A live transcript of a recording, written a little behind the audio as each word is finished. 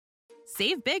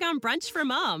Save big on brunch for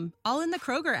mom, all in the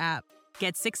Kroger app.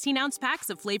 Get 16-ounce packs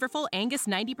of flavorful Angus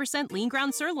 90% lean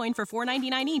ground sirloin for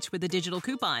 $4.99 each with a digital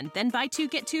coupon. Then buy 2,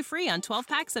 get 2 free on 12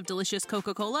 packs of delicious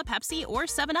Coca-Cola, Pepsi, or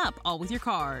 7-Up, all with your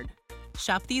card.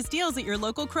 Shop these deals at your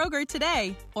local Kroger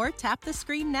today, or tap the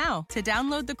screen now to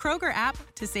download the Kroger app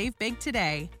to save big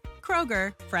today.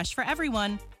 Kroger, fresh for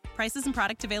everyone. Prices and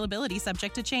product availability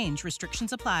subject to change.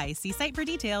 Restrictions apply. See site for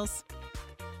details.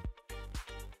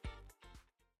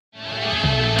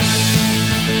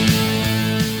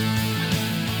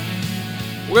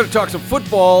 We're going to talk some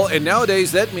football, and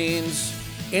nowadays that means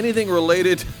anything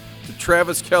related to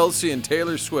Travis Kelce and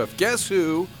Taylor Swift. Guess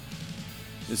who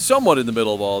is somewhat in the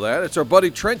middle of all that? It's our buddy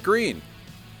Trent Green,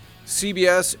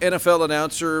 CBS NFL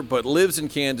announcer, but lives in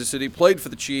Kansas City, played for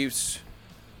the Chiefs.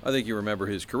 I think you remember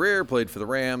his career, played for the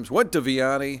Rams, went to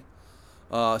Vianney.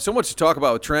 So much to talk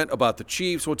about with Trent, about the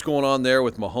Chiefs, what's going on there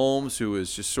with Mahomes, who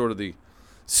is just sort of the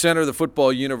center of the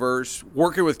football universe,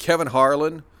 working with Kevin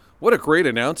Harlan. What a great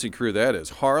announcing crew that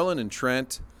is. Harlan and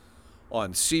Trent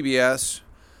on CBS.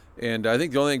 And I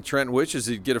think the only thing Trent wishes is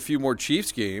he'd get a few more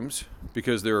Chiefs games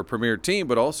because they're a premier team,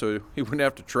 but also he wouldn't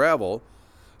have to travel.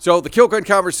 So the Kilcoyne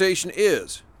conversation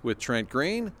is with Trent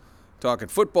Green, talking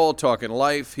football, talking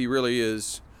life. He really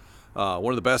is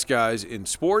one of the best guys in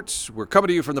sports. We're coming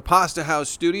to you from the Pasta House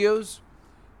Studios.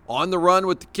 On the run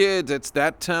with the kids. It's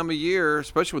that time of year,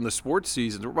 especially when the sports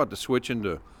season. We're about to switch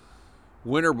into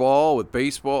winter ball with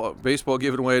baseball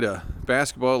giving way to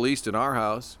basketball, at least in our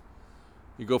house.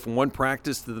 You go from one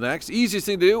practice to the next. Easiest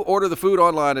thing to do, order the food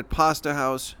online at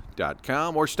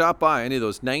pastahouse.com or stop by any of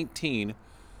those 19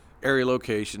 area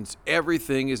locations.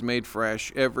 Everything is made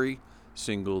fresh every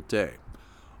single day.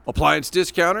 Appliance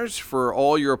discounters for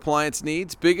all your appliance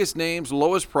needs. Biggest names,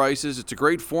 lowest prices. It's a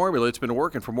great formula. It's been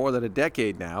working for more than a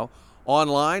decade now.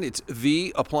 Online, it's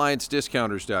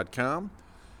theappliancediscounters.com.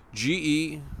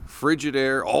 GE,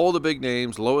 Frigidaire, all the big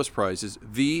names, lowest prices,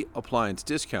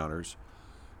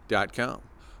 theappliancediscounters.com.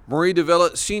 Marie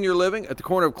Davila Senior Living at the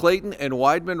corner of Clayton and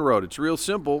Weidman Road. It's real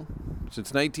simple.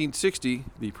 Since 1960,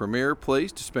 the premier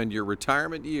place to spend your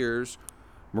retirement years.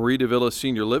 Marie Davila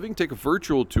Senior Living. Take a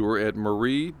virtual tour at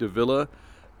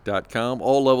mariedavila.com.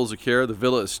 All levels of care. The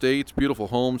Villa Estates, beautiful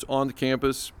homes on the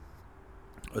campus,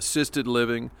 assisted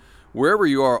living. Wherever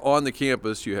you are on the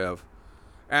campus, you have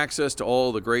access to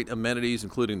all the great amenities,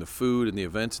 including the food and the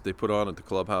events that they put on at the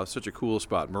clubhouse. Such a cool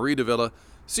spot. Marie Davila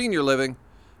Senior Living.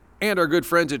 And our good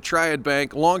friends at Triad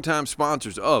Bank, longtime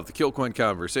sponsors of the Kilcoyne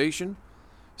Conversation.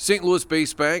 St.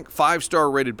 Louis-based bank,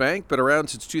 5-star rated bank, been around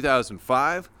since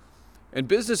 2005. And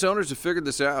business owners have figured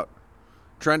this out.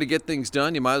 Trying to get things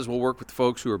done, you might as well work with the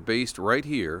folks who are based right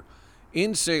here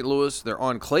in St. Louis. They're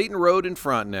on Clayton Road in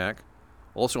Frontenac,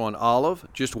 also on Olive,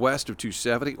 just west of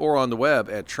 270, or on the web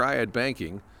at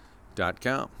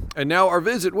triadbanking.com. And now our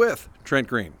visit with Trent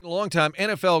Green. A longtime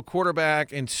NFL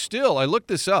quarterback, and still, I looked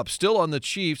this up, still on the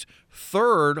Chiefs,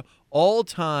 third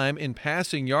all-time in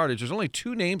passing yardage. There's only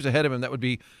 2 names ahead of him. That would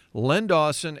be Len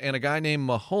Dawson and a guy named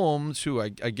Mahomes, who I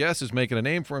guess is making a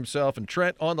name for himself. And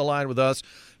Trent on the line with us,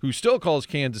 who still calls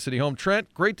Kansas City home.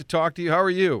 Trent, great to talk to you. How are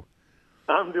you?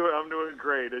 I'm doing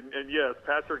great, and yes,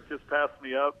 Patrick just passed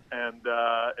me up, and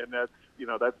that's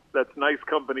nice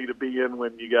company to be in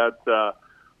when you got a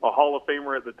Hall of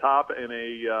Famer at the top and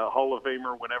a Hall of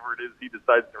Famer whenever it is he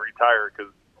decides to retire.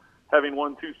 Because having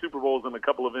won 2 Super Bowls and a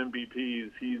couple of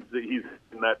MVPs, he's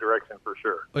in that direction for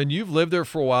sure. And you've lived there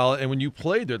for a while, and when you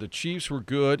played there, the Chiefs were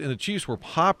good and the Chiefs were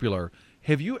popular.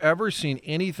 Have you ever seen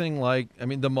anything like,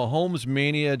 the Mahomes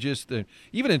mania,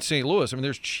 even in St. Louis?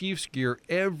 There's Chiefs gear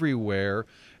everywhere.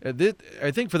 I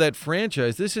think for that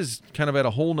franchise, this is kind of at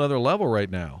a whole nother level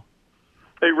right now.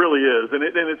 It really is, and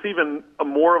it's even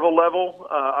more of a level.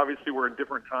 Obviously, we're in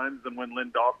different times than when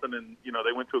Len Dawson and,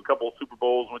 they went to a couple of Super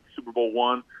Bowls, went to Super Bowl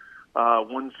I,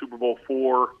 won Super Bowl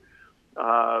IV.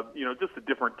 Just a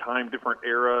different time, different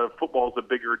era. Football's a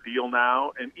bigger deal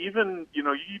now. And even, you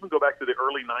even go back to the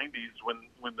early 90s when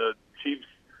the Chiefs,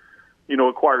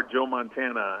 acquired Joe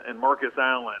Montana and Marcus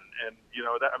Allen. And,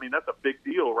 that's a big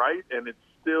deal, right? And it's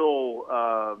still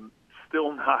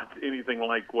not anything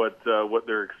like what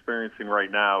they're experiencing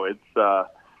right now. It's, and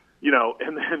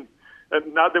then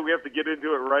not that we have to get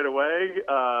into it right away.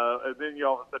 And then you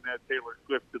all of a sudden add Taylor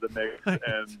Swift to the mix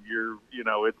and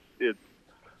it's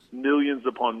millions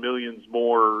upon millions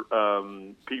more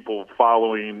people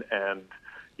following, and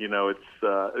it's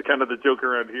kind of the joke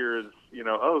around here is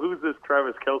who's this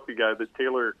Travis Kelce guy that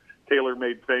Taylor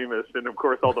made famous, and of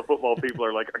course all the football people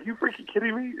are like, are you freaking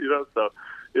kidding me? So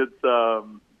it's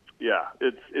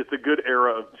it's a good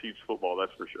era of Chiefs football,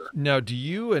 that's for sure. Now, do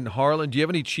you and Harlan, do you have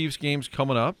any Chiefs games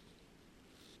coming up?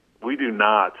 We do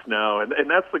not, no. And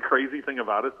that's the crazy thing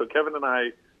about it. So Kevin and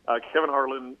I, Kevin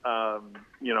Harlan,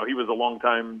 he was a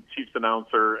longtime Chiefs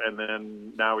announcer, and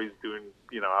then now he's doing,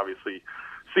 obviously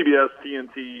CBS,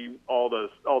 TNT, all the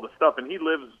stuff. And he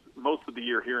lives most of the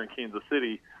year here in Kansas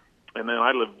City, and then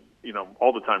I live,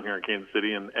 all the time here in Kansas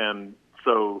City. And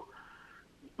so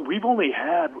we've only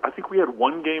had, I think we had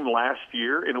one game last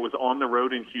year, and it was on the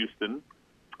road in Houston.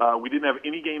 We didn't have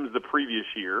any games the previous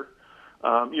year.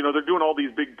 They're doing all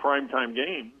these big primetime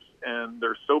games, and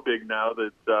they're so big now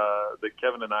that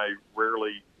Kevin and I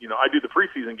rarely, I do the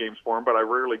preseason games for him, but I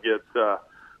rarely get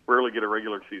a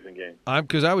regular season game.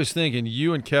 Because I was thinking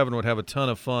you and Kevin would have a ton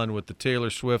of fun with the Taylor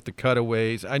Swift, the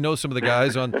cutaways. I know some of the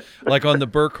guys on the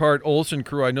Burkhart Olsen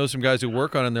crew. I know some guys who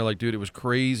work on it, and they're like, dude, it was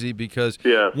crazy because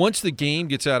once the game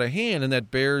gets out of hand, and that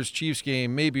Bears-Chiefs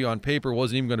game maybe on paper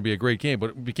wasn't even going to be a great game,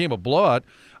 but it became a blowout.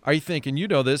 I think, and you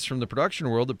know this from the production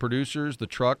world, the producers, the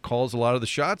truck calls a lot of the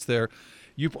shots there.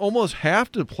 You almost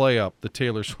have to play up the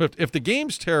Taylor Swift. If the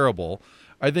game's terrible,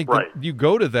 I think that you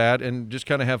go to that and just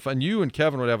kind of have fun. You and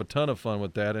Kevin would have a ton of fun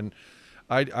with that. And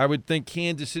I would think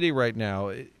Kansas City right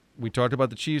now, we talked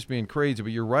about the Chiefs being crazy,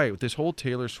 but you're right. With this whole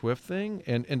Taylor Swift thing,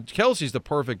 and Kelsey's the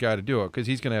perfect guy to do it because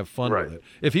he's going to have fun with it.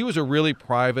 If he was a really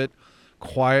private,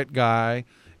 quiet guy,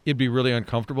 it'd be really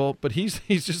uncomfortable. But he's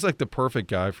just like the perfect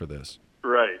guy for this.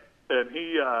 Right. And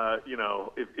he,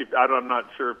 I'm not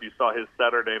sure if you saw his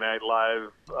Saturday Night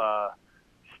Live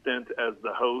stint as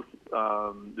the host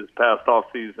this past off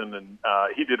season, and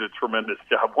he did a tremendous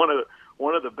job.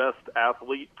 One of the best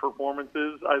athlete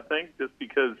performances, I think, just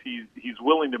because he's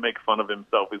willing to make fun of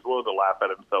himself, he's willing to laugh at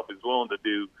himself, he's willing to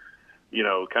do,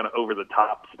 kind of over the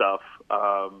top stuff.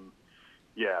 So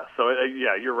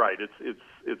you're right.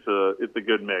 It's a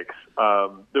good mix.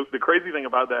 The crazy thing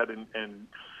about that, and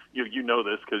you know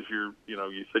this because you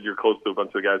said you're close to a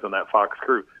bunch of guys on that Fox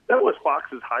crew. That was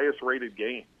Fox's highest rated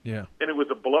game. Yeah. And it was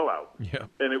a blowout. Yeah.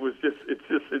 And it was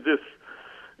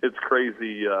it's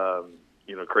crazy,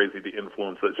 crazy the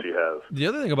influence that she has. The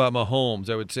other thing about Mahomes,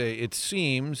 I would say, it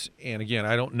seems, and again,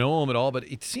 I don't know him at all, but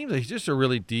it seems like he's just a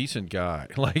really decent guy.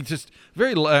 Like just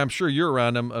very, I'm sure you're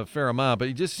around him a fair amount, but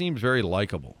he just seems very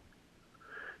likable.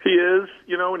 He is,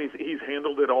 and he's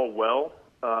handled it all well.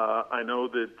 I know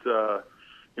that,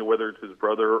 whether it's his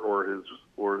brother or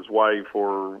his wife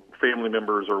or family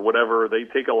members or whatever, they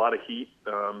take a lot of heat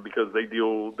because they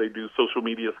do social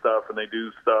media stuff and they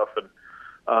do stuff, and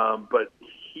but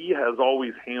he has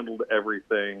always handled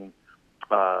everything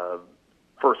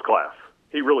first class.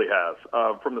 He really has.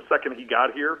 From the second he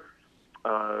got here,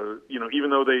 even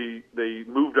though they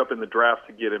moved up in the draft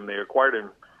to get him, they acquired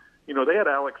him. They had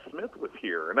Alex Smith was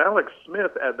here, and Alex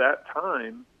Smith at that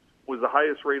time was the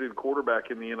highest-rated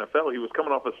quarterback in the NFL. He was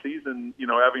coming off a season,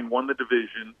 having won the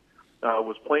division,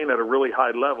 was playing at a really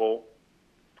high level.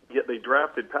 Yet they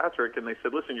drafted Patrick, and they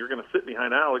said, "Listen, you're going to sit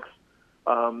behind Alex."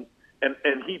 And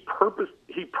he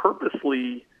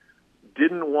purposely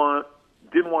didn't want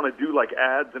to do like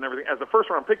ads and everything. As a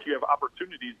first-round pick, you have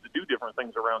opportunities to do different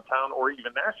things around town or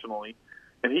even nationally.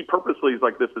 And he purposely is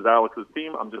like, "This is Alex's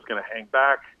team. I'm just going to hang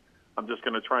back. I'm just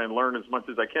going to try and learn as much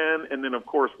as I can." And then, of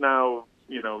course, now,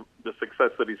 the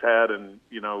success that he's had and,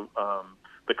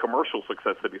 the commercial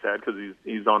success that he's had because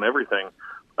he's on everything.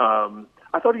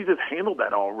 I thought he just handled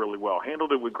that all really well,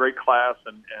 handled it with great class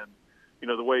and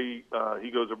the way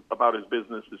he goes about his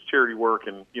business, his charity work.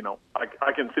 And,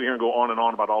 I can sit here and go on and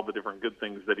on about all the different good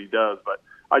things that he does, but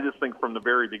I just think from the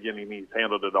very beginning he's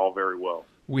handled it all very well.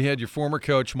 We had your former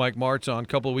coach, Mike Martz, on a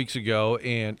couple of weeks ago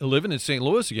and living in St.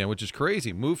 Louis again, which is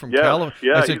crazy. Moved from California.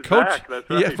 Yeah, I said, he's Coach, back. That's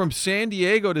right. From San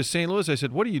Diego to St. Louis. I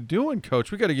said, what are you doing,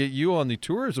 Coach? We got to get you on the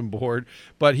tourism board.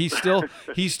 But he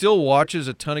still watches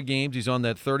a ton of games. He's on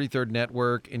that 33rd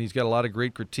network, and he's got a lot of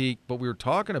great critique. But we were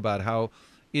talking about how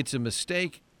it's a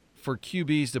mistake for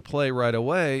QBs to play right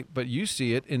away, but you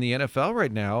see it in the NFL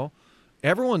right now.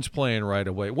 Everyone's playing right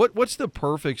away. What's the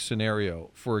perfect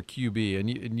scenario for a QB?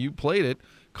 And you played it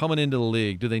coming into the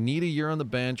league. Do they need a year on the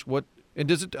bench?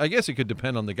 Does it? I guess it could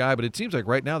depend on the guy, but it seems like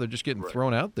right now they're just getting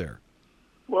thrown out there.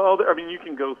 Well, I mean, you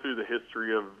can go through the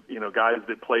history of guys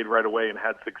that played right away and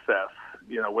had success.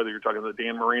 Whether you're talking the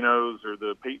Dan Marinos or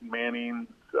the Peyton Mannings.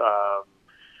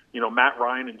 Matt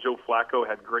Ryan and Joe Flacco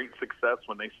had great success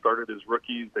when they started as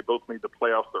rookies. They both made the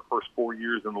playoffs their first 4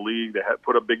 years in the league. They had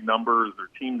put up big numbers. Their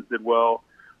teams did well.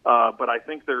 But I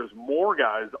think there's more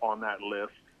guys on that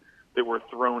list that were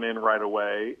thrown in right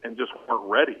away and just weren't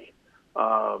ready.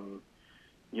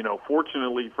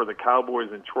 Fortunately for the Cowboys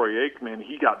and Troy Aikman,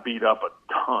 he got beat up a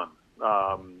ton.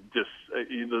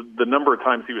 The number of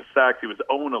times he was sacked, he was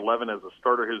 0-11 as a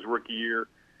starter his rookie year.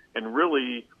 And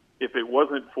really, if it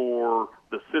wasn't for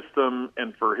the system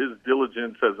and for his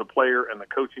diligence as a player and the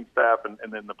coaching staff and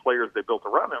then the players they built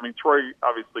around him. I mean, Troy,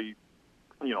 obviously,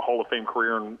 Hall of Fame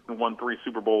career and won 3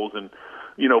 Super Bowls. And,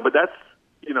 but that's,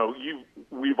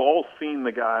 we've all seen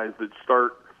the guys that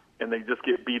start and they just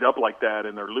get beat up like that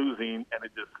and they're losing and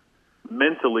it just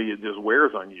mentally it just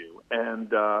wears on you.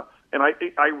 And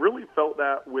I really felt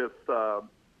that with the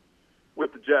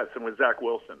Jets and with Zach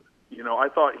Wilson. I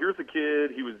thought, here's a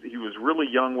kid. He was really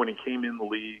young when he came in the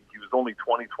league. He was only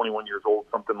 20, 21 years old,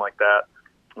 something like that.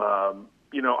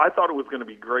 I thought it was going to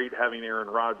be great having Aaron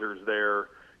Rodgers there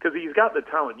because he's got the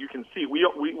talent. You can see. We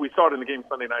saw it in the game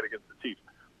Sunday night against the Chiefs.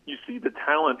 You see the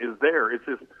talent is there. It's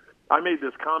just I made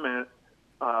this comment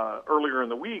earlier in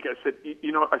the week. I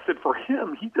said for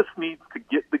him, he just needs to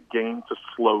get the game to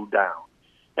slow down.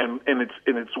 And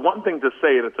it's one thing to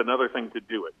say it; it's another thing to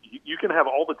do it. You can have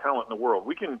all the talent in the world.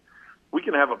 We can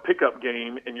have a pickup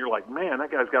game, and you're like, man, that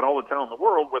guy's got all the talent in the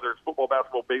world, whether it's football,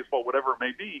 basketball, baseball, whatever it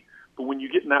may be. But when you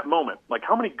get in that moment, like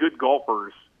how many good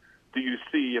golfers do you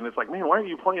see? And it's like, man, why are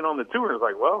you playing on the tour? It's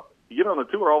like, well, you get on the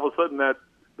tour, all of a sudden that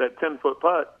 10-foot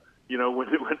putt,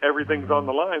 when everything's on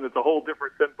the line, it's a whole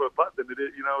different 10-foot putt than it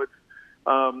is.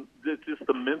 It's just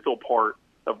the mental part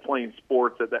of playing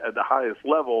sports at the highest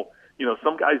level.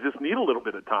 Some guys just need a little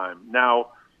bit of time.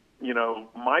 Now,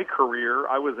 my career,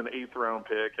 I was an 8th-round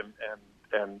pick,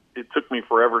 and it took me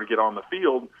forever to get on the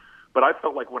field. But I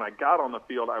felt like when I got on the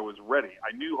field, I was ready.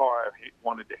 I knew how I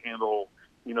wanted to handle,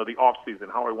 the off season,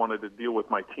 how I wanted to deal with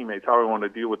my teammates, how I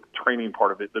wanted to deal with the training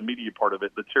part of it, the media part of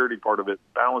it, the charity part of it,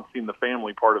 balancing the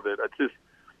family part of it. It's just,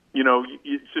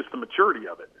 it's just the maturity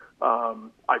of it.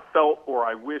 I felt, or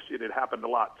I wish it had happened a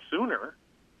lot sooner.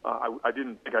 I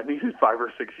didn't think I needed 5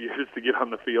 or 6 years to get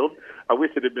on the field. I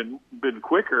wish it had been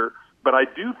quicker, but I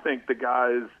do think the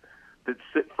guys that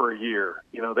sit for a year,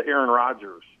 the Aaron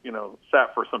Rodgers,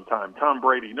 sat for some time. Tom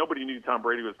Brady, nobody knew Tom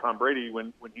Brady was Tom Brady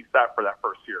when he sat for that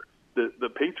first year. The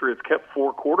Patriots kept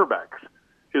 4 quarterbacks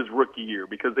his rookie year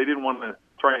because they didn't want to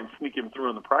try and sneak him through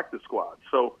in the practice squad.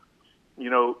 So,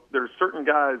 there's certain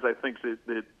guys I think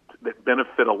that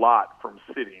benefit a lot from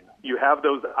sitting. You have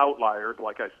those outliers,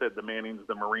 like I said, the Mannings,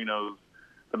 the Marinos,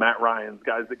 the Matt Ryans,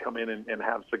 guys that come in and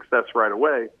have success right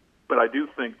away. But I do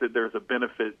think that there's a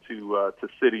benefit to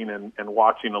sitting and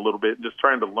watching a little bit, and just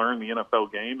trying to learn the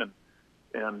NFL game and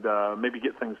maybe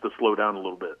get things to slow down a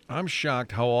little bit. I'm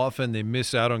shocked how often they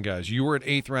miss out on guys. You were an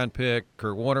 8th-round pick.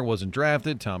 Kurt Warner wasn't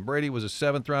drafted. Tom Brady was a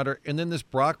 7th-rounder. And then this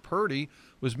Brock Purdy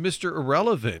was Mr.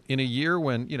 Irrelevant in a year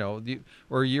when,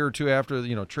 or a year or two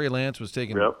after, Trey Lance was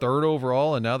taken 3rd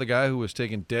overall, and now the guy who was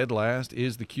taken dead last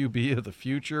is the QB of the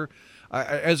future.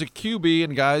 As a QB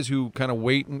and guys who kind of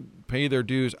wait and pay their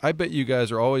dues, I bet you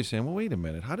guys are always saying, well, wait a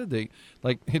minute, how did they –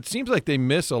 it seems like they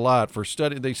miss a lot for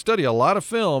study. They study a lot of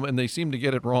film, and they seem to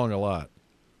get it wrong a lot.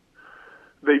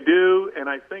 They do, and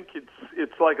I think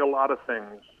it's like a lot of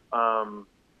things.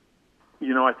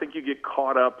 I think you get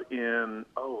caught up in,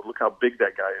 oh, look how big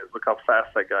that guy is. Look how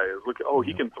fast that guy is.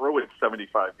 He can throw it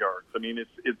 75 yards. I mean, it's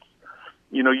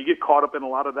you get caught up in a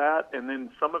lot of that, and then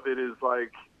some of it is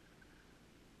like,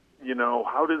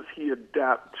 how does he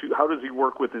adapt to? How does he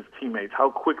work with his teammates? How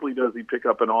quickly does he pick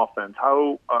up an offense?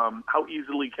 How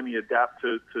easily can he adapt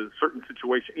to certain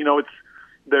situations?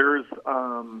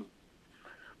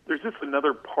 There's just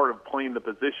another part of playing the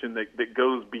position that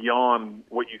goes beyond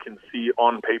what you can see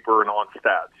on paper and on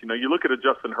stats. You look at a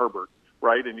Justin Herbert,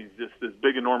 right, and he's just this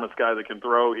big, enormous guy that can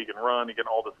throw, he can run, he can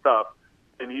all this stuff,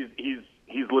 and he's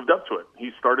lived up to it.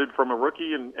 He started from a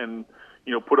rookie and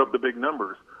put up the big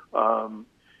numbers.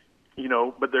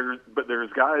 But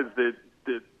there's guys that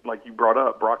like you brought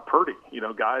up, Brock Purdy,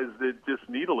 guys that just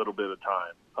need a little bit of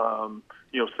time.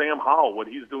 Sam Howell, what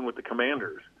he's doing with the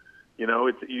Commanders.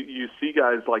 You see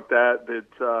guys like that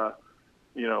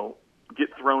get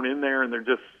thrown in there, and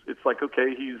it's like,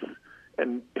 okay,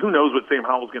 and who knows what Sam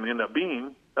Howell's going to end up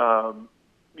being.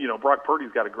 Brock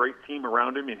Purdy's got a great team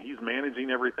around him, and he's managing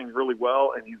everything really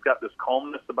well, and he's got this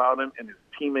calmness about him, and his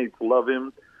teammates love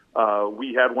him.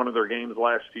 We had one of their games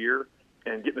last year,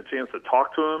 and getting a chance to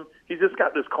talk to him, he's just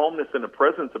got this calmness and a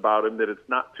presence about him that it's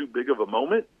not too big of a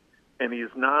moment. And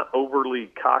he's not overly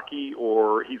cocky,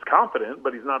 or he's confident,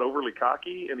 but he's not overly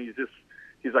cocky. And he's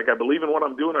like, I believe in what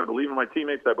I'm doing. I believe in my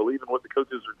teammates. I believe in what the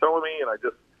coaches are telling me. And I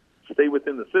just stay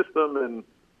within the system. And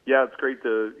yeah, it's great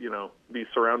to, be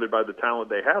surrounded by the talent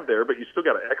they have there, but you still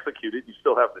got to execute it. You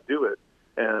still have to do it.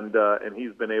 and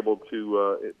he's been able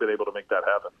to make that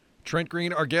happen. Trent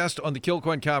Green, our guest on the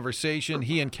Kilcoyne Conversation.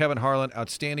 He and Kevin Harlan,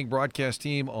 outstanding broadcast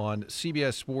team on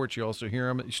CBS Sports. You also hear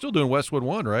him. You're still doing Westwood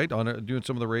One, right? Doing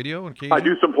some of the radio on occasion. I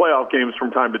do some playoff games from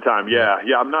time to time. Yeah.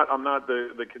 I'm not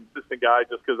the consistent guy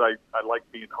just because I like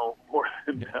being home more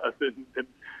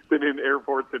than in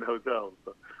airports and hotels.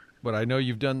 So. But I know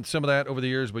you've done some of that over the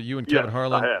years, but you and Kevin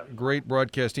Harlan, great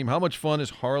broadcast team. How much fun is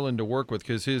Harlan to work with?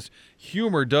 Because his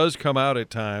humor does come out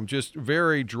at times, just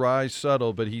very dry,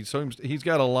 subtle, but he's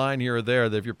got a line here or there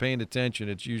that if you're paying attention,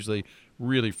 it's usually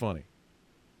really funny.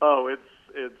 Oh,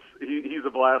 he's a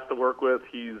blast to work with.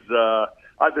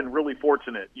 I've been really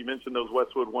fortunate. You mentioned those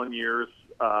Westwood One years.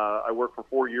 I worked for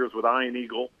 4 years with Ian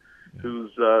Eagle,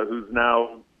 who's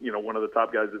now one of the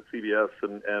top guys at CBS,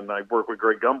 and I worked with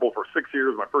Greg Gumbel for 6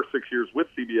 years, my first 6 years with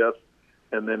CBS,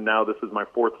 and then now this is my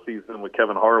fourth season with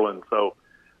Kevin Harlan. So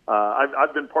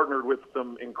I've been partnered with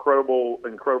some incredible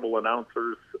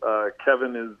announcers.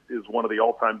 Kevin is one of the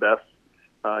all-time best.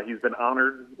 He's been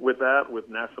honored with that, with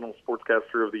National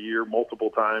Sportscaster of the Year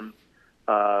multiple times,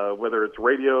 whether it's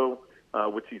radio,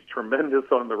 which he's tremendous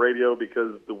on the radio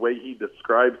because the way he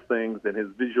describes things and his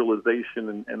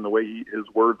visualization and the way his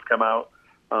words come out.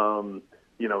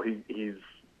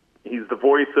 He's the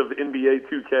voice of NBA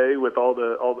 2K with all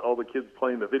the kids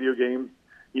playing the video games.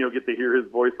 Get to hear his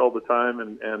voice all the time,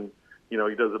 and he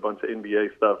does a bunch of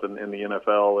NBA stuff in the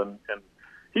NFL, and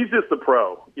he's just a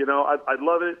pro. I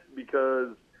love it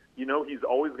because he's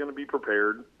always going to be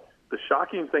prepared. The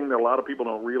shocking thing that a lot of people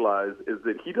don't realize is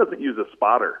that he doesn't use a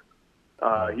spotter.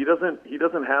 He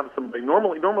doesn't have somebody.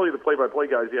 Normally the play-by-play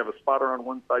guys, you have a spotter on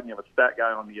one side and you have a stat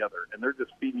guy on the other, and they're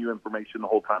just feeding you information the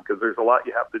whole time because there's a lot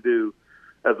you have to do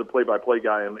as a play-by-play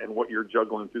guy and what you're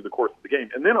juggling through the course of the game.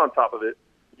 And then on top of it,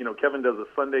 Kevin does a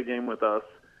Sunday game with us.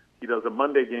 He does a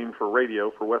Monday game for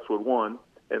radio for Westwood One,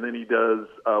 and then he does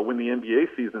when the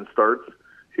NBA season starts,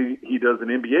 he does an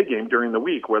NBA game during the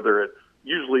week, whether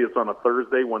usually it's on a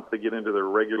Thursday once they get into their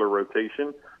regular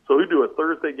rotation. So we do a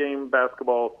Thursday game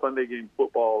basketball, Sunday game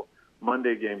football,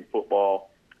 Monday game football,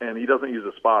 and he doesn't use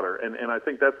a spotter. And I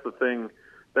think that's the thing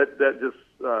that just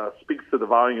speaks to the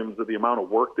volumes of the amount of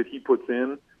work that he puts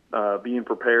in, being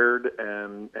prepared,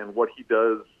 and what he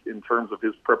does in terms of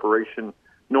his preparation,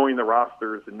 knowing the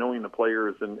rosters and knowing the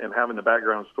players and having the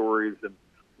background stories. And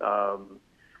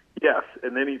yes,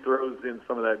 and then he throws in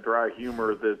some of that dry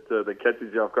humor that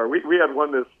catches you off guard. We had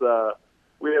one this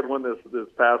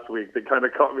past week that kind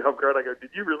of caught me off guard. I go, "Did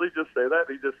you really just say that?"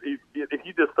 He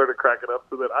just started cracking up,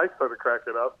 so that I started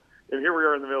cracking up. And here we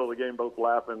are in the middle of the game, both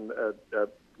laughing at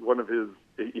one of his.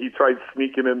 He tried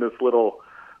sneaking in this little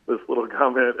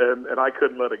comment, and I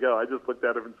couldn't let it go. I just looked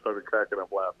at him and started cracking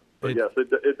up laughing. But yes,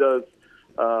 it does.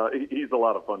 He's a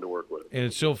lot of fun to work with. And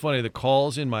it's so funny. The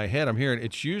calls in my head, I'm hearing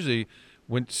it's usually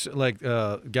when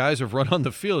guys have run on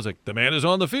the field. It's like, the man is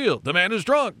on the field. The man is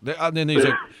drunk. And then he's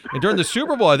like, and during the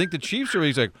Super Bowl, I think the Chiefs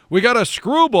he's like, we got a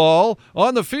screwball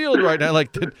on the field right now.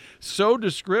 Like, so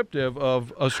descriptive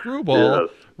of a screwball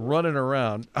running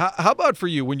around. How about for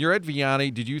you? When you're at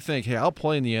Vianney, did you think, hey, I'll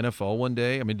play in the NFL one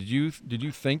day? I mean, did you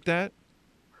think that?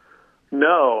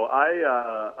 No,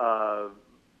 I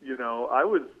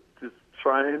was just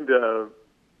trying to.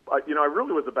 I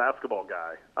really was a basketball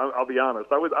guy. I'll be honest.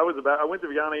 I went to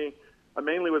Vianney. I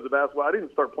mainly was a basketball. I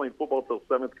didn't start playing football till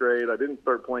 7th grade. I didn't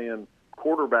start playing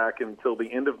quarterback until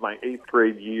the end of my 8th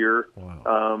grade year.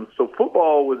 Wow. So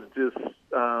football was just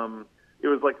it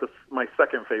was like my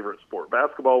second favorite sport.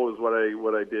 Basketball was what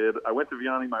I did. I went to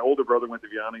Vianney. My older brother went to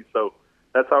Vianney, so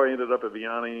that's how I ended up at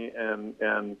Vianney.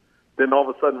 And then all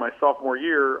of a sudden, my sophomore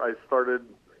year, I started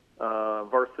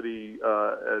varsity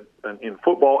in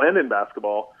football and in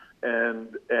basketball.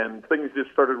 And things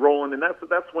just started rolling, and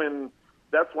that's when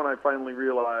I finally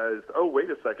realized, oh,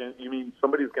 wait a second, you mean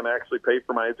somebody's going to actually pay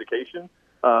for my education?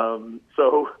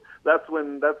 So that's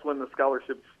when the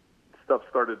scholarship stuff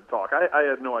started to talk. I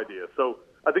had no idea. So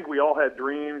I think we all had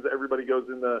dreams. Everybody goes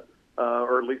in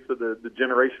or at least the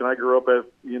generation I grew up at.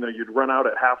 You'd run out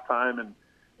at halftime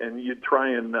and you'd try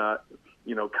and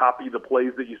copy the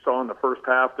plays that you saw in the first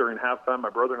half during halftime. My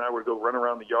brother and I would go run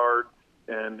around the yard.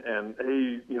 And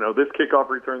hey, this kickoff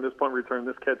return, this punt return,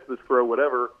 this catch, this throw,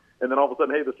 whatever. And then all of a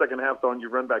sudden, hey, the second half's on. You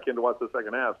run back in to watch the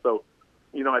second half. So,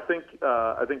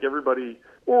 I think everybody,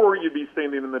 or you'd be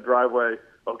standing in the driveway.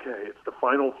 Okay, it's the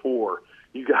Final Four.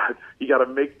 You got to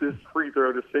make this free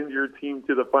throw to send your team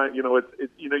to the final. You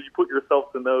put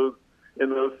yourself in those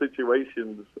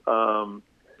situations.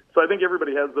 So I think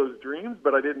everybody has those dreams,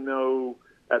 but I didn't know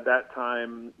at that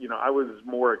time. I was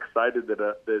more excited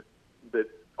that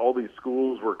all these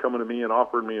schools were coming to me and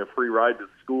offering me a free ride to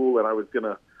school, and I was going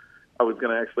to, I was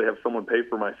going to actually have someone pay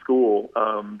for my school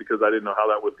because I didn't know how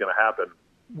that was going to happen.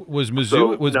 Was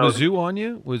Mizzou on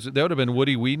you? That would have been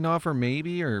Woody Wiedenhofer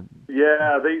maybe, or?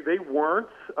 Yeah, they weren't.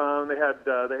 They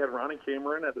had Ronnie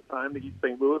Cameron at the time, the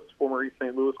former East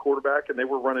St. Louis quarterback, and they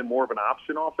were running more of an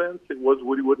option offense. It was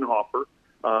Woody Wiedenhofer,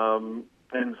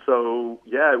 and so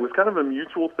it was kind of a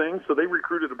mutual thing. So they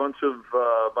recruited a bunch of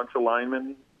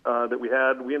linemen that we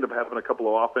had. We ended up having a couple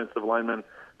of offensive linemen.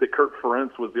 That Kirk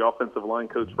Ferentz was the offensive line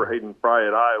coach for Hayden Fry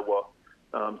at Iowa.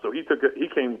 So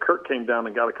Kirk came down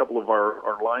and got a couple of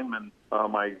our linemen.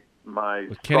 Was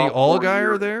Kenny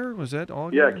Allgaier there? Was that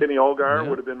Allgaier? Yeah, Kenny Allgaier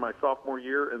would have been my sophomore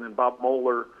year, and then Bob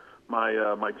Moeller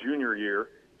my junior year.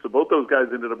 So both those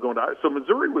guys ended up going to Iowa. So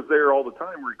Missouri was there all the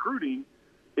time recruiting.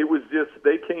 It was just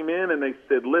they came in and they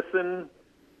said, listen,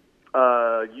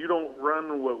 you don't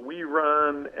run what we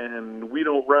run, and we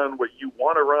don't run what you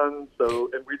want to run. So,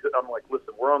 I'm like,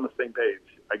 listen, we're on the same page.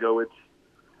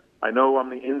 I know I'm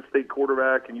the in-state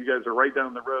quarterback, and you guys are right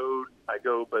down the road. I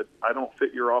go, but I don't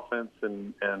fit your offense,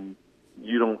 and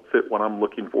you don't fit what I'm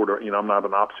looking for. I'm not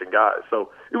an option guy.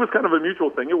 So it was kind of a mutual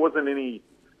thing. It wasn't any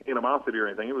animosity or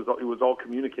anything. It was all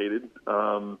communicated.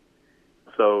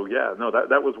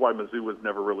 That was why Mizzou was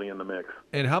never really in the mix.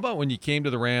 And how about when you came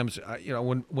to the Rams?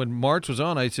 When March was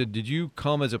on, I said, "Did you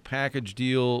come as a package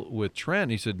deal with Trent?"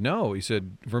 He said, "No." He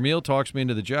said, "Vermeil talks me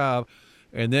into the job."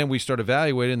 And then we start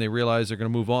evaluating, and they realize they're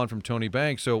going to move on from Tony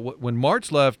Banks. So when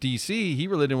March left D.C., he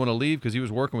really didn't want to leave because he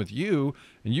was working with you,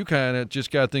 and you kind of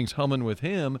just got things humming with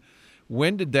him.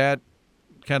 When did that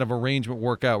kind of arrangement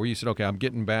work out where you said, okay, I'm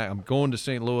getting back, I'm going to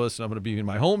St. Louis, and I'm going to be in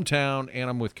my hometown, and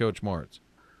I'm with Coach Martz?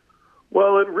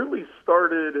 Well, it really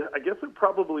started, I guess it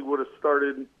probably would have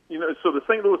started, so the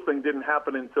St. Louis thing didn't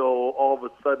happen until all of a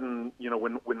sudden,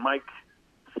 when Mike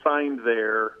signed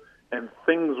there, and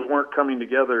things weren't coming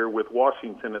together with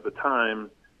Washington at the time.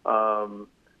 There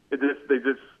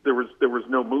was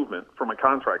no movement from a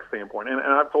contract standpoint. And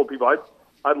I've told people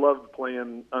I loved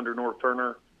playing under Norv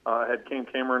Turner. I had Cam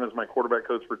Cameron as my quarterback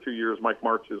coach for 2 years. Mike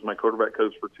March is my quarterback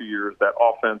coach for 2 years. That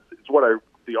offense is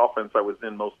the offense I was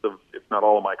in most of, if not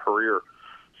all of my career.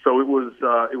 So it was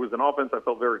an offense I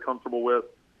felt very comfortable with.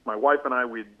 My wife and I,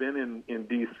 we'd been in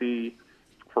D.C.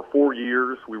 for 4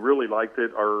 years. We really liked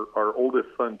it. Our oldest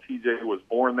son, TJ, was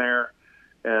born there.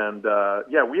 And,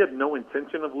 we had no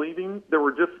intention of leaving. There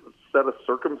were just a set of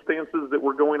circumstances that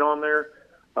were going on there.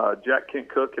 Jack Kent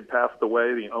Cook had passed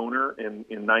away, the owner, in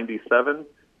 97.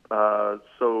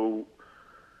 So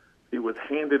it was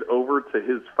handed over to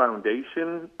his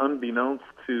foundation. Unbeknownst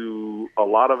to a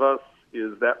lot of us,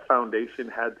 is that foundation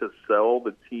had to sell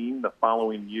the team the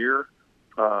following year.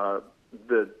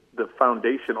 The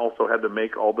foundation also had to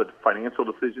make all the financial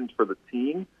decisions for the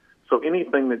team. So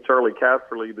anything that Charlie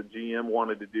Casserly, the GM,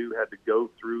 wanted to do had to go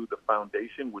through the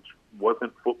foundation, which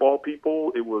wasn't football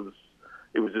people. It was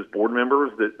just board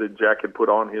members that Jack had put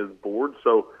on his board.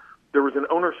 So there was an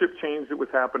ownership change that was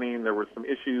happening. There were some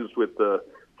issues with the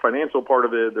financial part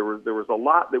of it. There was a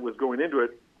lot that was going into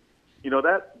it.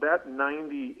 That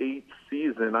 98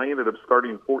 season, I ended up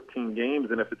starting 14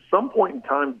 games. And if at some point in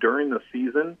time during the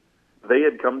season they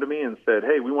had come to me and said,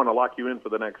 hey, we want to lock you in for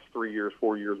the next 3 years,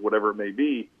 4 years, whatever it may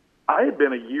be, I had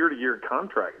been a year-to-year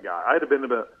contract guy. I had been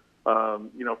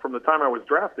from the time I was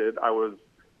drafted, I was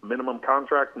minimum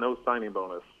contract, no signing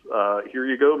bonus. Here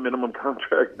you go, minimum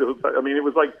contract, no signing. I mean, it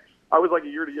was like I was like a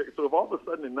year-to-year. So if all of a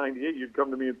sudden in 98 you'd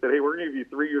come to me and said, hey, we're going to give you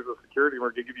 3 years of security,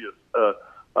 we're going to give you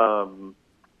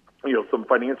some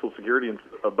financial security and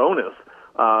a bonus,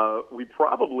 we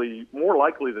probably, more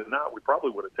likely than not, we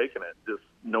probably would have taken it, just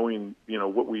knowing,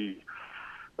 what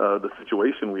the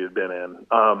situation we had been in.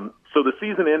 So the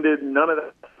season ended, none of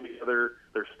that together.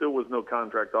 There still was no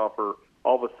contract offer.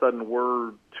 All of a sudden,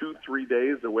 we're 2-3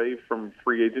 days away from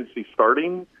free agency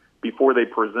starting before they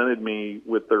presented me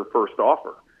with their first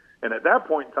offer. And at that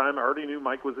point in time, I already knew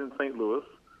Mike was in St. Louis.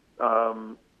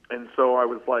 And so I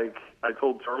was like, I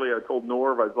told Charlie, I told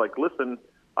Norv, I was like, listen,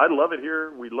 I love it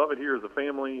here. We love it here as a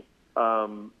family.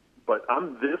 But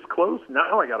I'm this close.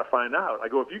 Now I got to find out. I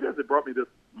go, if you guys had brought me this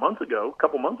a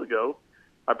couple months ago,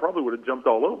 I probably would have jumped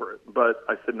all over it. But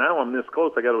I said, now I'm this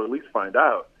close. I got to at least find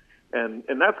out. And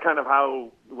that's kind of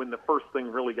how, when the first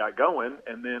thing really got going.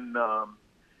 And then,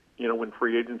 when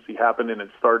free agency happened and it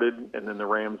started, and then the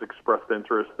Rams expressed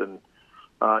interest and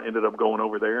ended up going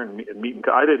over there and meeting.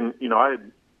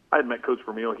 I had met Coach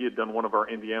Vermeil. He had done one of our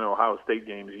Indiana-Ohio State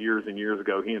games years and years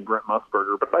ago, he and Brent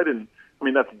Musburger. But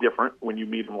that's different when you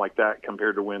meet him like that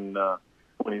compared to when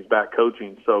he's back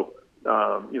coaching. So,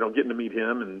 getting to meet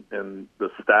him and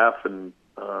the staff and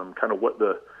kind of what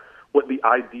what the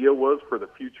idea was for the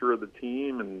future of the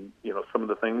team, and some of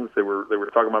the things they were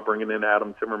talking about bringing in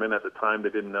Adam Timmerman at the time. They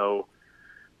didn't know,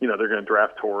 they're going to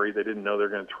draft Torrey. They didn't know they're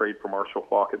going to trade for Marshall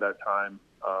Faulk at that time.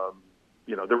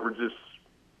 There were just,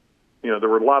 there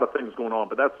were a lot of things going on,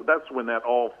 but that's when that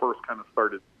all first kind of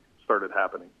started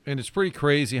happening. And it's pretty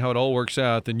crazy how it all works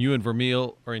out. Then you and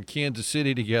Vermeil are in Kansas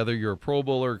City together. You're a Pro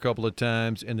Bowler a couple of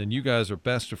times, and then you guys are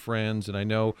best of friends. And I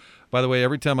know, by the way,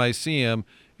 every time I see him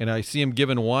and I see him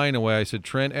giving wine away, I said,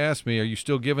 Trent asked me, are you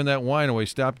still giving that wine away?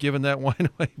 Stop giving that wine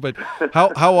away. But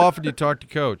how often do you talk to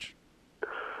Coach?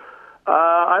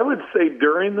 I would say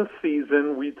during the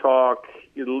season we talk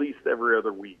at least every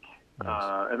other week.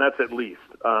 Nice. And that's at least.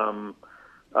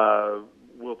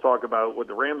 We'll talk about what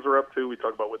the Rams are up to. We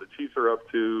talk about what the Chiefs are up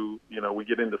to. We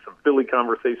get into some Philly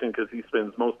conversation because he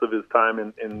spends most of his time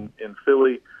in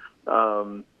Philly.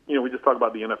 We just talk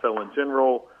about the NFL in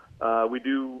general. We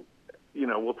do,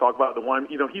 we'll talk about the wine.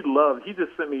 He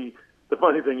just sent me, the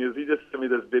funny thing is he just sent me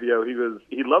this video. He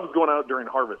loves going out during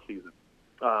harvest season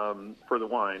for the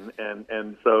wine.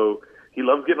 And so he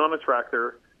loves getting on a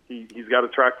tractor. He's got a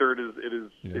tractor at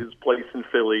his place in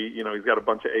Philly. He's got a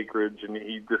bunch of acreage, and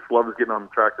he just loves getting on the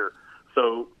tractor.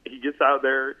 So he gets out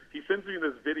there. He sends me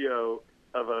this video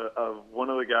of one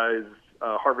of the guys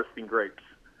harvesting grapes,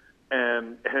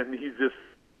 and he's just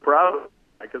proud of it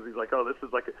because he's like, oh, this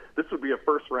would be a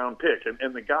first round pick,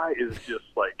 and the guy is just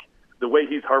like, the way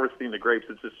he's harvesting the grapes,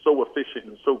 it's just so efficient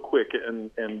and so quick,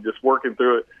 and just working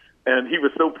through it. And he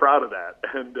was so proud of that,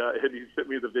 and he sent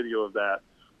me the video of that.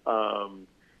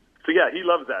 So yeah, he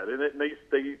loves that, and they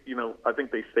I think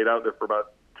they stayed out there for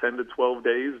about 10 to 12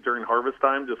 days during harvest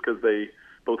time, just because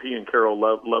both he and Carol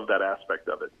love that aspect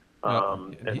of it,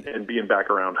 and being back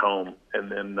around home,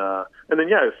 and then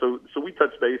so we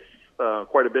touch base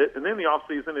quite a bit, and then the off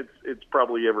season it's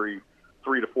probably every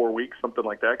 3 to 4 weeks, something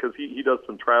like that, because he does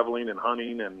some traveling and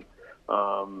hunting, and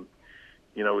goes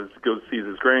sees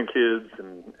his grandkids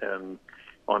and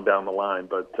on down the line,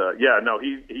 but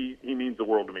he means the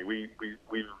world to me. We've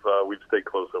stayed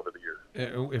close over the years.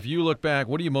 If you look back,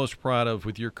 what are you most proud of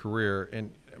with your career?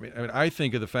 And I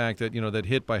think of the fact that that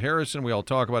hit by Harrison, we all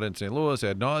talk about it in St. Louis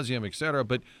ad nauseum, et cetera.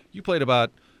 But you played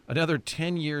about another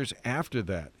 10 years after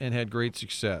that and had great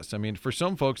success. I mean, for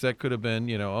some folks that could have been,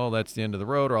 that's the end of the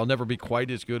road, or I'll never be quite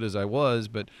as good as I was.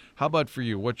 But how about for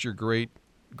you? What's your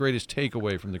greatest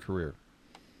takeaway from the career?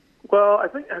 Well, I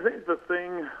think the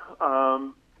thing,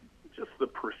 just the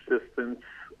persistence.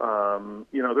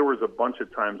 There was a bunch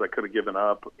of times I could have given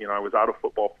up. I was out of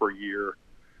football for a year.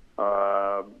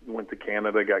 Went to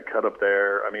Canada, got cut up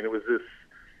there. I mean,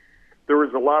 there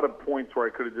was a lot of points where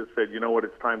I could have just said, you know what,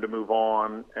 it's time to move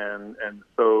on. And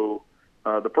so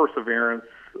the perseverance,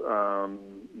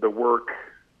 the work,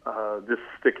 just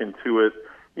sticking to it,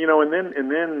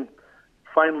 and then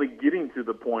finally getting to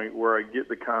the point where I get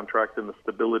the contract and the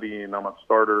stability, and I'm a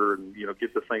starter, and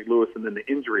get to St. Louis, and then the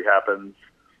injury happens.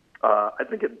 I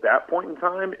think at that point in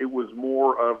time, it was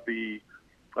more of the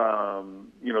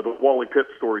Wally Pipp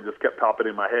story just kept popping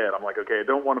in my head. I'm like, okay, I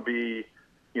don't want to be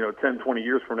 10, 20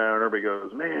 years from now, and everybody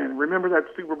goes, man, remember that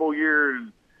Super Bowl year?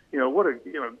 And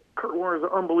Kurt Warner's an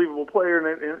unbelievable player,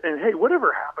 and hey,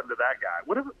 whatever happened to that guy?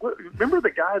 Remember the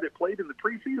guy that played in the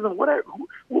preseason? What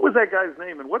was that guy's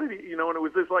name? And what did he? And it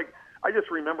was just like, I just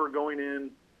remember going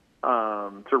in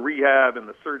to rehab and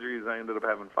the surgeries. I ended up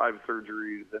having 5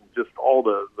 surgeries, and just all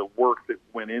the work that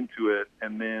went into it,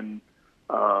 and then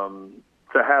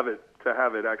to have it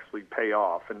actually pay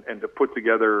off, and to put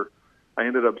together. I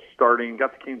ended up got to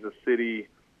Kansas City.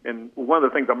 And one of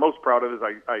the things I'm most proud of is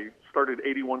I started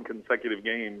 81 consecutive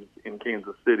games in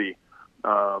Kansas City,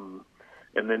 and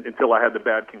then until I had the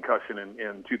bad concussion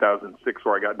in 2006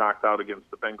 where I got knocked out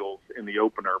against the Bengals in the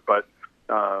opener. But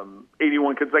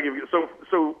 81 consecutive.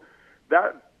 So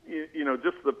that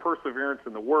just the perseverance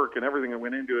and the work and everything that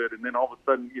went into it, and then all of a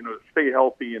sudden stay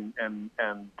healthy and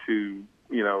to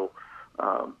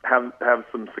have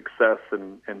some success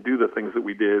and do the things that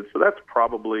we did. So that's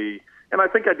probably. And I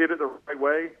think I did it the right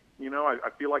way. I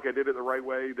feel like I did it the right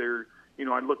way.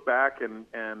 I look back and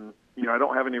I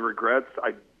don't have any regrets.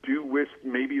 I do wish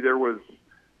maybe I was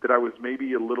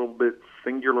maybe a little bit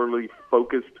singularly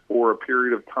focused for a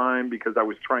period of time, because I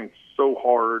was trying so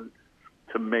hard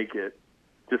to make it,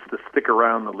 just to stick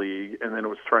around the league. And then it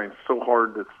was trying so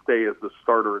hard to stay as the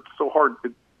starter. It's so hard.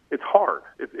 It's hard.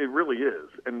 It really is.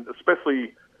 And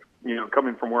especially,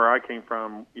 coming from where I came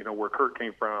from, where Kurt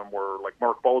came from, where like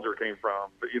Mark Bulger came from.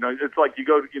 But, it's like you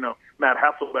go to, Matt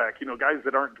Hasselbeck, guys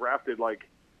that aren't drafted, like,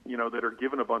 that are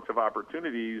given a bunch of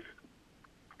opportunities,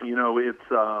 it's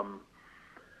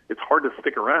hard to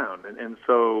stick around. And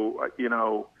so,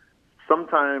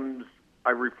 sometimes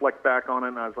I reflect back on it,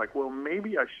 and I was like, well,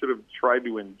 maybe I should have tried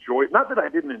to enjoy it. Not that I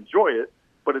didn't enjoy it,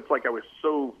 but it's like I was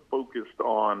so focused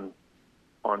on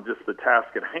just the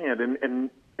task at hand.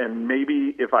 And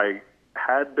maybe if I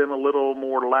had been a little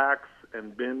more lax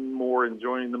and been more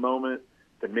enjoying the moment,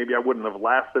 then maybe I wouldn't have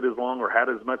lasted as long or had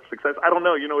as much success. I don't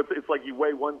know. It's like you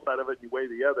weigh one side of it, and you weigh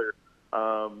the other.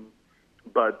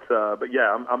 But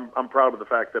yeah, I'm proud of the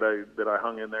fact that I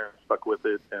hung in there and stuck with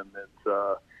it, and that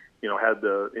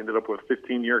ended up with a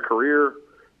 15-year career,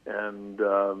 and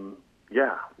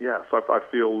So I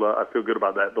feel good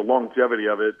about that, the longevity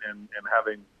of it, and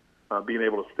having being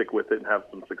able to stick with it and have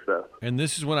some success. And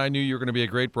this is when I knew you were going to be a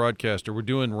great broadcaster. We're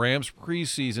doing Rams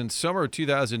preseason, summer of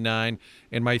 2009,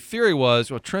 and my theory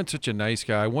was, well, Trent's such a nice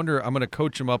guy. I wonder, I'm going to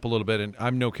coach him up a little bit, and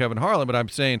I'm no Kevin Harlan, but I'm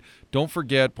saying, don't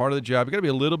forget, part of the job, you got to be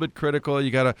a little bit critical. You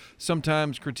got to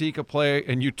sometimes critique a play,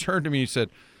 and you turned to me and you said,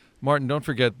 Martin, don't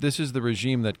forget, this is the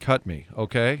regime that cut me,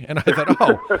 okay? And I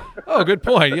thought, oh, good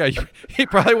point. Yeah, he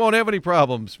probably won't have any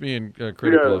problems being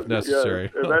critical if necessary.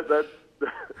 Yeah. And that's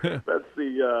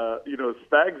the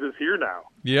Spags is here now.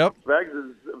 Yep. Spags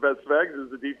is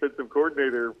the defensive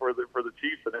coordinator for the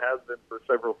Chiefs, and has been for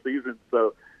several seasons.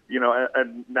 So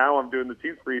and now I'm doing the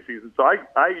Chiefs preseason. So I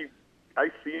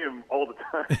see him all the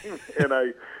time, and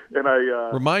I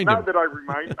remind not him. That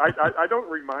I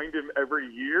don't remind him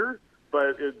every year,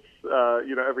 but it's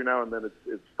every now and then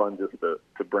it's fun just to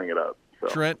bring it up. So.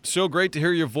 Trent, so great to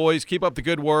hear your voice. Keep up the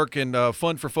good work, and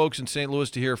fun for folks in St. Louis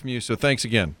to hear from you. So thanks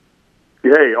again.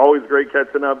 Hey, always great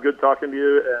catching up. Good talking to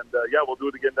you. And, we'll do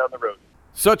it again down the road.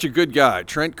 Such a good guy.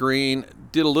 Trent Green,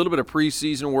 did a little bit of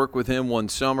preseason work with him one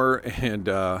summer, and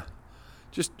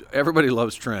just everybody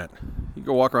loves Trent. You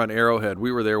go walk around Arrowhead.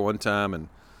 We were there one time, and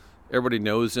everybody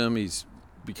knows him. He's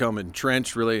become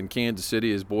entrenched, really, in Kansas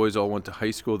City. His boys all went to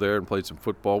high school there and played some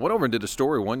football. Went over and did a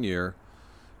story one year.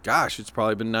 Gosh, it's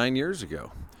probably been 9 years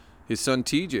ago. His son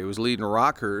TJ was leading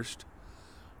Rockhurst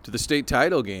to the state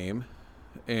title game,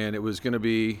 and it was going to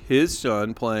be his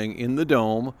son playing in the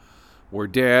Dome where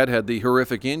Dad had the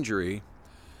horrific injury.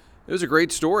 It was a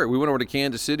great story. We went over to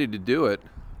Kansas City to do it,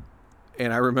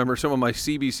 and I remember some of my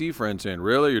CBC friends saying,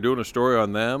 really, you're doing a story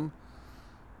on them?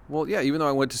 Well, yeah, even though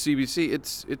I went to CBC,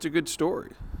 it's a good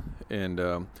story.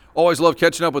 And always love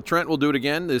catching up with Trent. We'll do it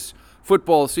again this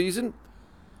football season.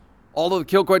 All of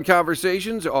the Kilcoyne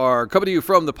conversations are coming to you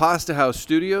from the Pasta House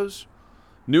Studios.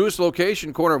 Newest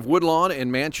location, corner of Woodlawn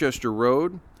and Manchester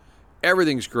Road.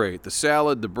 Everything's great. The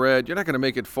salad, the bread. You're not going to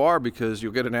make it far because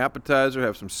you'll get an appetizer,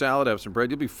 have some salad, have some bread.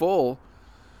 You'll be full,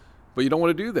 but you don't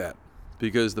want to do that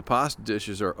because the pasta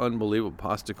dishes are unbelievable.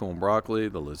 Pasta con broccoli,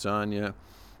 the lasagna,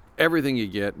 everything you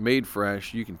get made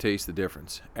fresh. You can taste the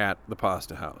difference at the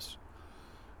Pasta House.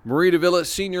 Marie DeVilla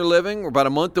Senior Living. We're about a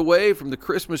month away from the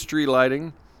Christmas tree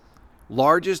lighting.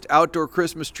 Largest outdoor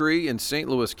Christmas tree in St.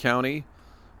 Louis County.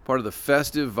 Part of the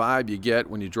festive vibe you get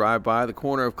when you drive by the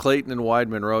corner of Clayton and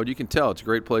Wideman Road. You can tell it's a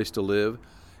great place to live.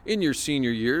 In your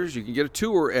senior years, you can get a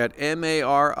tour at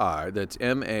MARI, that's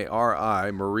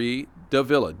MARI, Marie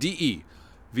DeVilla,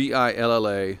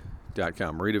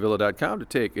 DEVILLA.com, mariedevilla.com to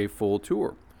take a full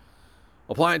tour.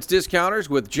 Appliance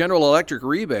discounters with General Electric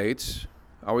rebates.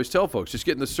 I always tell folks, just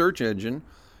get in the search engine,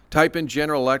 type in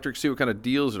General Electric, see what kind of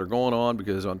deals that are going on,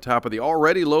 because on top of the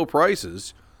already low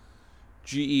prices,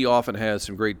 GE often has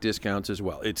some great discounts as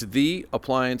well. It's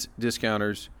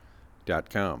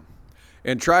theappliancediscounters.com.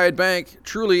 And Triad Bank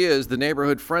truly is the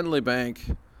neighborhood-friendly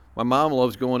bank. My mom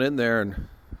loves going in there and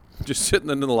just sitting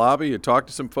in the lobby. You talk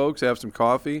to some folks, have some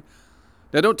coffee.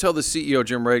 Now, don't tell the CEO,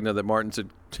 Jim Regna, that Martin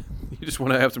said you just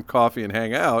want to have some coffee and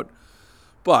hang out.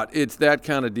 But it's that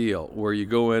kind of deal where you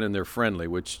go in and they're friendly,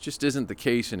 which just isn't the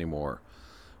case anymore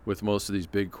with most of these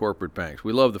big corporate banks.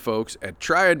 We love the folks at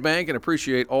Triad Bank and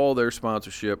appreciate all their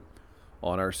sponsorship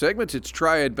on our segments. It's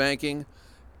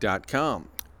triadbanking.com.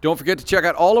 Don't forget to check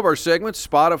out all of our segments,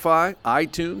 Spotify,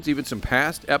 iTunes, even some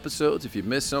past episodes. If you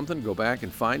missed something, go back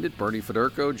and find it. Bernie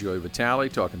Federko, Joey Vitale,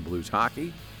 talking Blues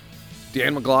hockey.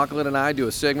 Dan McLaughlin and I do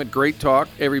a segment, Great Talk,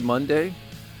 every Monday.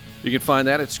 You can find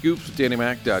that at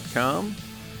scoopswithdannymac.com.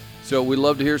 So we'd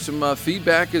love to hear some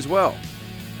feedback as well.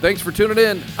 Thanks for tuning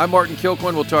in. I'm Martin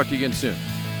Kilcoyne. We'll talk to you again soon.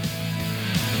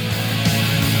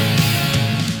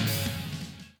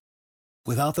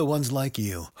 Without the ones like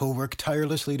you, who work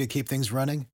tirelessly to keep things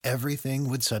running, everything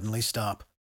would suddenly stop.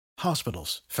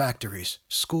 Hospitals, factories,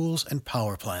 schools, and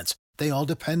power plants, they all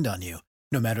depend on you.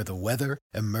 No matter the weather,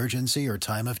 emergency, or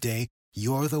time of day,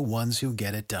 you're the ones who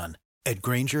get it done. At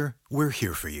Grainger, we're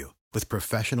here for you with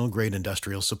professional-grade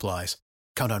industrial supplies.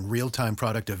 Count on real-time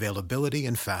product availability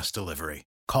and fast delivery.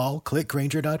 Call,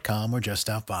 clickgrainger.com, or just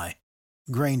stop by.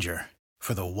 Grainger,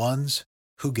 for the ones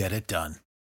who get it done.